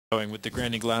Going with the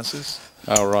granny glasses.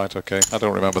 Oh, right, okay. I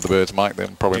don't remember the Birds mic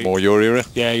then. Probably more your era.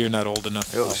 Yeah, you're not old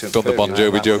enough. Done the Bon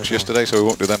Jovi jokes yesterday, so we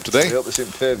won't do them today. I hope it's in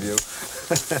pay-per-view.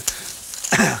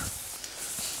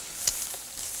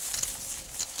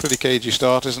 Pretty cagey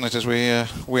start, isn't it? As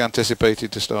we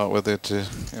anticipated to start with it. You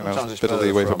know, a bit of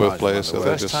leeway for both players. So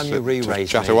First time you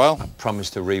re-raised chat me, a while. I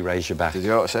promised to re-raise you back. Did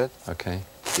you hear what I said? Okay.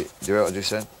 Did you hear what I just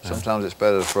said? Sometimes it's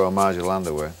better to throw a marginal land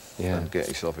away Yeah. than get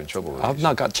yourself in trouble with I've it.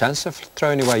 not got a chance of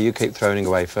throwing away. You keep throwing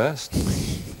away first.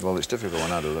 Well, it's difficult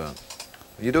when I do that.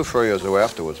 You do throw yours away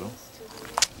afterwards, though.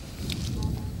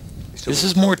 This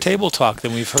is more table talk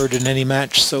than we've heard in any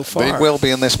match so far. It will be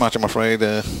in this match, I'm afraid.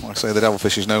 Like I say, the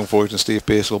Devilfish is known for it, and Steve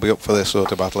Pearce will be up for this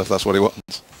sort of battle if that's what he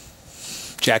wants.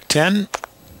 Jack 10.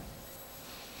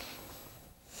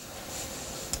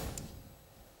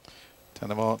 Ten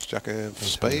of Hearts, Jack of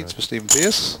Spades for Stephen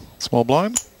Pearce. Small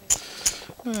blind.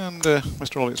 And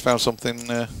Mr. Elliott's found something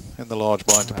in the large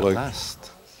blind to play. At last,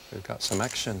 we've got some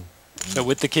action. So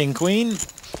with the King-Queen,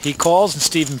 he calls, and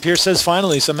Stephen Pearce says,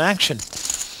 finally, some action.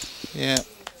 Yeah,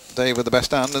 Dave with the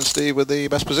best hand and Steve with the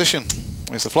best position.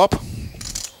 Here's the flop.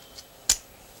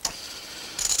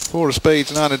 4 of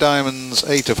Spades, 9 of Diamonds,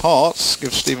 8 of Hearts.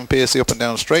 Gives Stephen Pearce the up and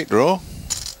down straight draw.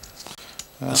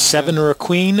 A 7 or a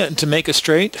Queen to make a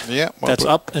straight. Yeah. Well, that's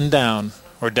up and down.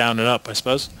 Or down and up, I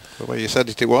suppose. The way you said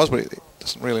it was, but it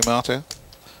doesn't really matter.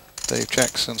 Dave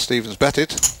checks and Stephen's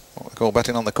betted. What we call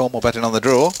betting on the come or betting on the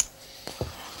draw.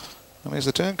 And here's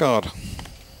the turn card.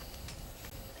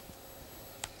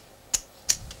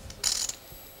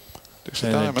 Deuce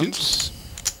of Diamonds.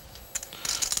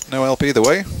 No LP either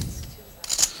way.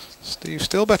 Steve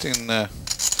still betting on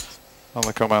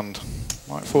the command.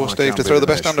 Might force Dave to throw the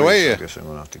best hand away here. I guess I'm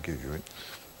going to have to give you it.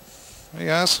 He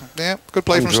has, yeah. Good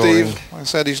play from Steve. Like I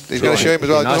said, he's going to show him as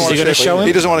well. Is he going to show him?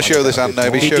 He doesn't want to show this hand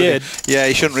now. He did. Yeah,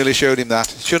 he shouldn't really showed him that.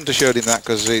 He shouldn't have showed him that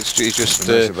because he's just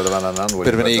a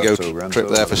bit of an ego trip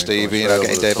there for Steve. You know,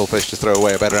 getting Devilfish to throw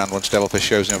away a better hand once Devilfish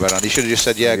shows him a better hand. He should have just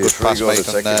said, yeah, good pass, mate,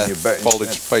 and folded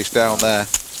face down there.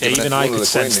 Yeah, even I could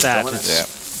sense that.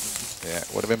 Yeah,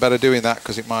 would have been better doing that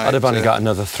because it might... I'd have only got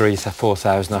another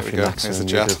 4,000 off your maximum. Here's the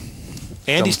chat.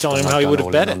 Andy's telling him how he would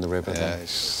have bet it.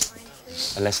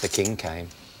 Unless the king came.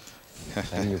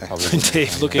 Then you probably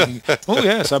Dave looking, oh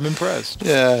yes, I'm impressed.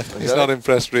 Yeah, he's not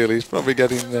impressed really. He's probably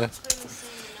getting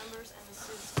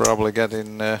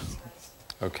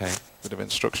okay. Bit of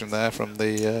instruction there from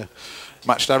the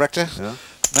match director, yeah.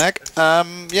 Meg.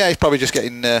 Yeah, he's probably just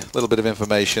getting a little bit of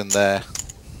information there,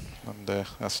 and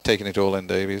that's taking it all in,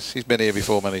 Dave. He's been here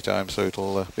before many times, so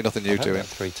it'll be nothing new to him.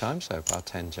 3 times so far,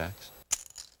 10 jacks.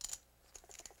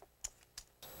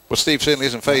 Well, Steve certainly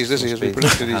isn't phased, is he? As we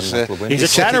predicted, he's a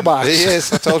chatterbox. He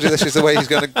is. I told you this is the way he's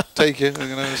going to take you. You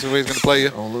know, this is the way he's going to play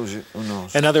you. I'll lose it. Who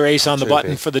knows? Another ace on the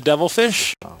button for the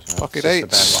Devilfish. Pocket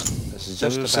eights. This is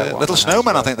just about Little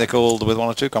Snowman, I think they called with 1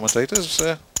 or 2 commentators.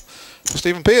 For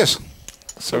Stephen Pearce.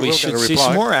 So we should see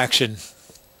some more action.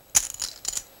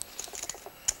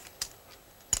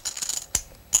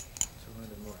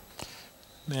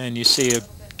 And you see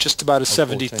just about a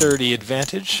 70-30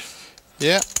 advantage.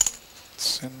 Yeah.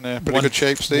 It's in pretty good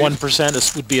shape, Steve.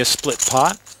 1% would be a split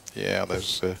pot. Yeah,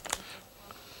 there's.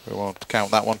 We won't count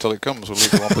that one till it comes. We'll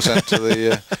leave the 1% to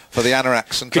the for the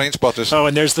anoraks and train spotters. Oh,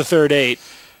 and there's the third 8,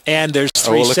 and there's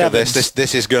 3 look sevens. At this.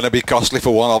 This is going to be costly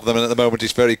for one of them, and at the moment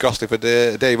it's very costly for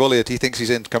Dave Elliott. He thinks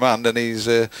he's in command, and he's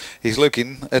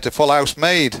looking at a full house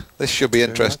made. This should be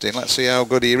interesting. Let's see how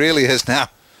good he really is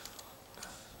now.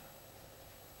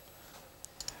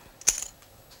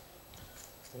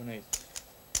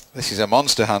 This is a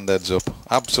monster hand, heads up.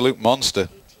 Absolute monster.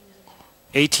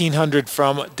 1,800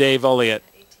 from Dave Elliott.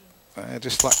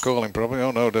 Just flat calling, probably.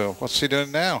 Oh, no. What's he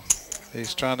doing now?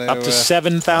 He's trying to... Up to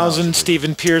 7,000,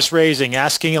 Stephen Pearce raising,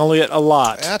 asking Elliott a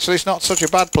lot. Actually, it's not such a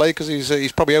bad play because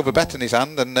he's probably overbetting his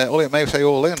hand, and Elliott may say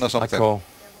all in or something. I call.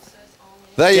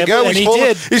 There you go. And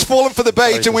he's fallen for the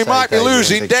bait, and we might be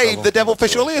losing Dave, the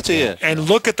Devilfish Elliott here. And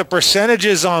look at the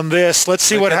percentages on this. Let's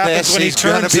see what happens when he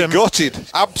turns him. He's going to be gutted.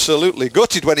 Absolutely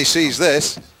gutted when he sees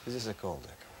this. Is this a call,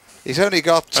 Dick? He's only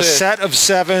got a set of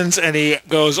 7s, and he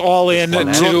goes all in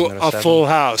to a full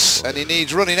house. And he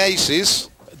needs running aces.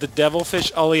 The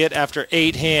Devilfish Elliott after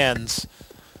 8 hands.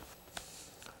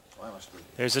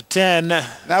 There's a 10.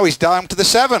 Now he's down to the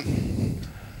 7.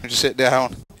 Just sit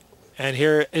down. And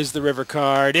here is the river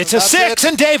card. It's a 6,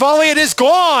 and Dave Elliott is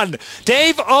gone.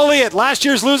 Dave Elliott, last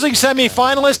year's losing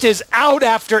semi-finalist, is out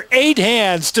after 8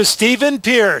 hands to Stephen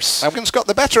Pearce. Evans got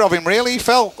the better of him, really. He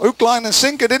fell hook, line, and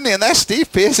sinker, didn't he? And there's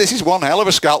Steve Pearce. This is one hell of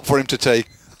a scalp for him to take.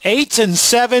 8 and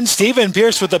 7. Stephen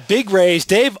Pearce with a big raise.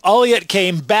 Dave Elliott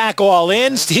came back all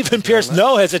in. Stephen Pearce,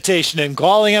 no hesitation in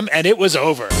calling him, and it was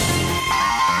over.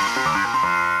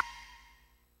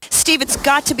 Steve, it's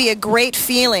got to be a great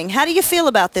feeling. How do you feel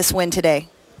about this win today?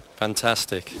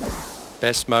 Fantastic.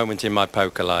 Best moment in my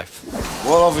poker life.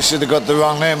 Well, obviously they got the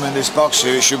wrong name in this box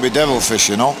here. It should be Devilfish,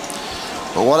 you know.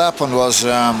 But what happened was,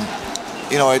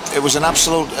 you know, it was an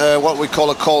absolute, what we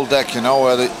call a cold deck, you know,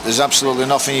 where there's absolutely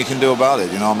nothing you can do about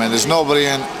it, you know. I mean, there's nobody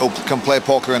who can play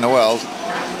poker in the world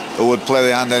who would play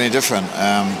the hand any different.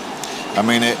 I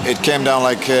mean, it came down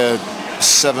like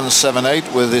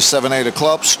 7-7-8 with the 7-8 of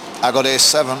clubs. I got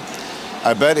ace-7.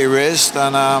 I bet he raised,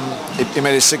 and he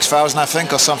made it 6,000, I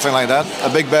think, or something like that.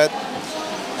 A big bet.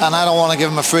 And I don't want to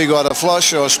give him a free go at a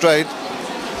flush or a straight.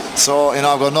 So, you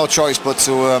know, I've got no choice but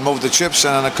to move the chips,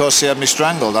 and then, of course, he had me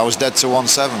strangled. I was dead to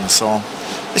 1-7, so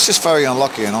it's just very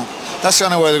unlucky, you know. That's the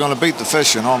only way they're going to beat the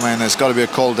fish, you know. I mean, it's got to be a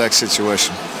cold deck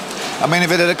situation. I mean,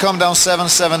 if it had come down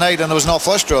 7-7-8 and there was no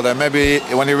flush draw there, maybe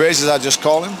when he raises, I'd just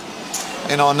call him.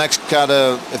 You know, next card,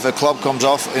 if a club comes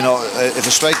off, you know, if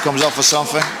a straight comes off or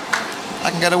something,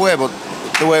 I can get away, but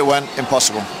the way it went,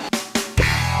 impossible.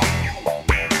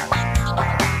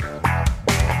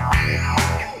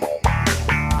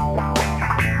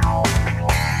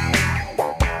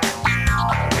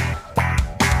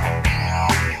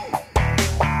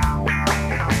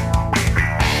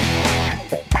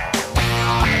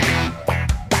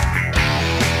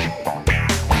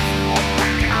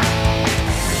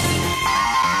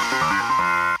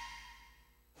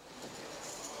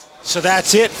 So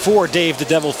that's it for Dave the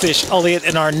Devilfish Elliott.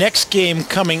 And our next game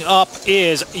coming up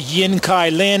is Yin Kai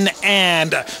Lin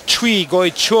and Chui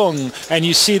Goi Chung. And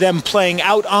you see them playing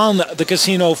out on the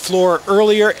casino floor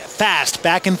earlier. Fast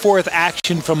back and forth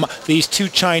action from these two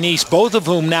Chinese, both of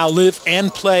whom now live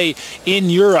and play in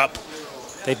Europe.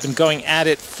 They've been going at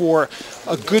it for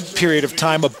a good period of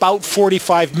time, about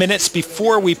 45 minutes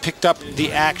before we picked up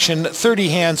the action, 30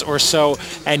 hands or so,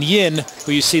 and Yin,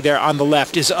 who you see there on the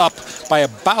left, is up by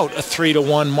about a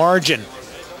 3-1 margin.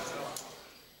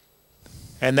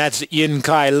 And that's Yin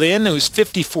Kai Lin, who's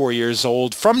 54 years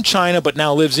old, from China, but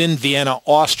now lives in Vienna,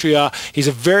 Austria. He's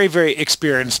a very, very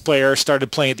experienced player,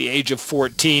 started playing at the age of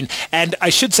 14. And I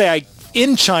should say,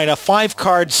 in China,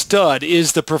 5-card stud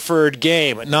is the preferred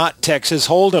game, not Texas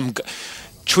Hold'em.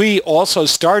 Chui also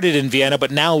started in Vienna,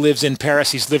 but now lives in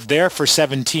Paris. He's lived there for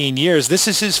 17 years. This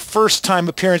is his first time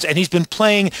appearance, and he's been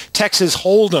playing Texas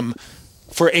Hold'em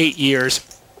for 8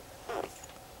 years.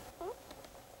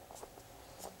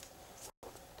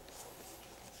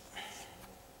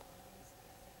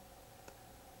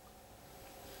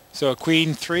 So a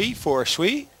queen 3 for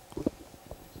Chui.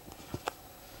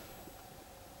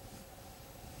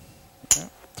 Yeah,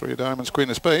 3 of diamonds, queen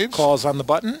of spades. Calls on the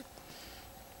button.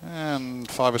 And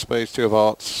 5 of spades, 2 of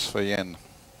hearts for Yin.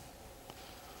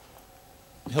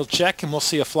 He'll check and we'll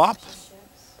see a flop.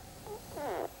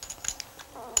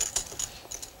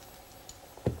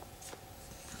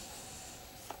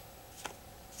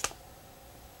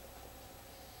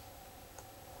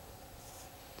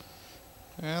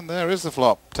 And there is the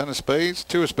flop. 10 of spades,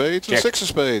 2 of spades, and 6 of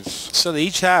spades. So they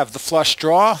each have the flush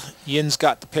draw. Yin's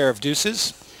got the pair of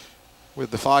deuces.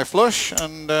 With the 5 flush,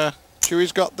 and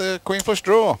Chui's got the queen flush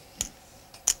draw.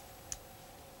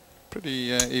 Pretty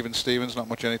even Stevens, not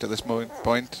much in it at this point,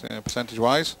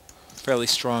 percentage-wise. Fairly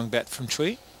strong bet from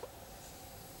Chui.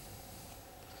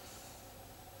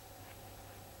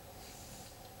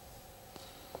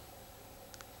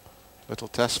 Little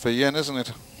test for Yin, isn't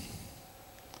it?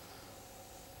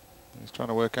 He's trying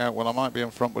to work out, well, I might be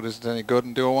in front, but is it any good?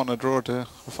 And do I want to draw to a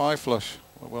 5 flush?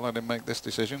 Well, I didn't make this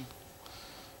decision.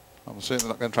 I'm certainly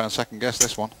not going to try and second guess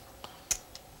this one.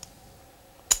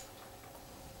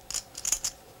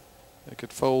 He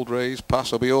could fold, raise,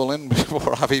 pass, or be all in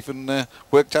before I've even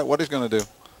worked out what he's going to do.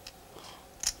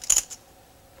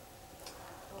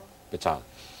 Baton.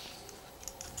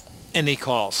 And he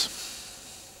calls.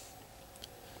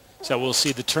 So we'll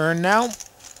see the turn now.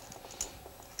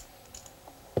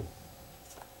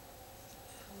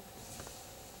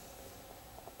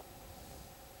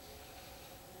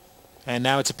 And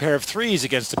now it's a pair of 3s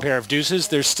against a pair of deuces.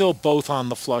 They're still both on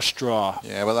the flush draw.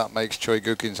 Yeah, well, that makes Choi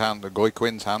Gukin's hand, or Goi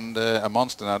Quin's hand, a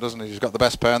monster now, doesn't he? He's got the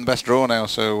best pair and the best draw now,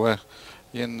 so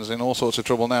Yin's in all sorts of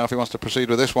trouble now if he wants to proceed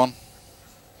with this one.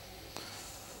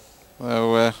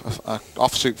 So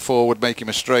offsuit 4 would make him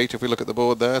a straight if we look at the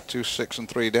board there. 2, 6 and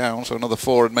 3 down, so another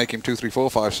 4 would make him 2, 3, 4,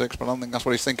 5, 6, but I don't think that's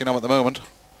what he's thinking of at the moment.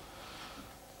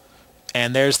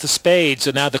 And there's the spade,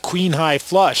 so now the queen high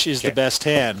flush is the best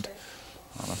hand.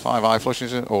 And a 5 high flush,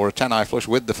 or a 10 high flush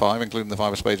with the 5, including the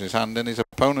 5 of spades in his hand, in his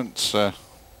opponent's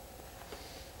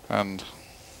And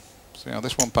see how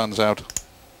this one pans out.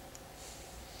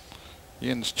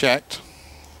 Yin's checked.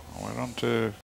 We're on to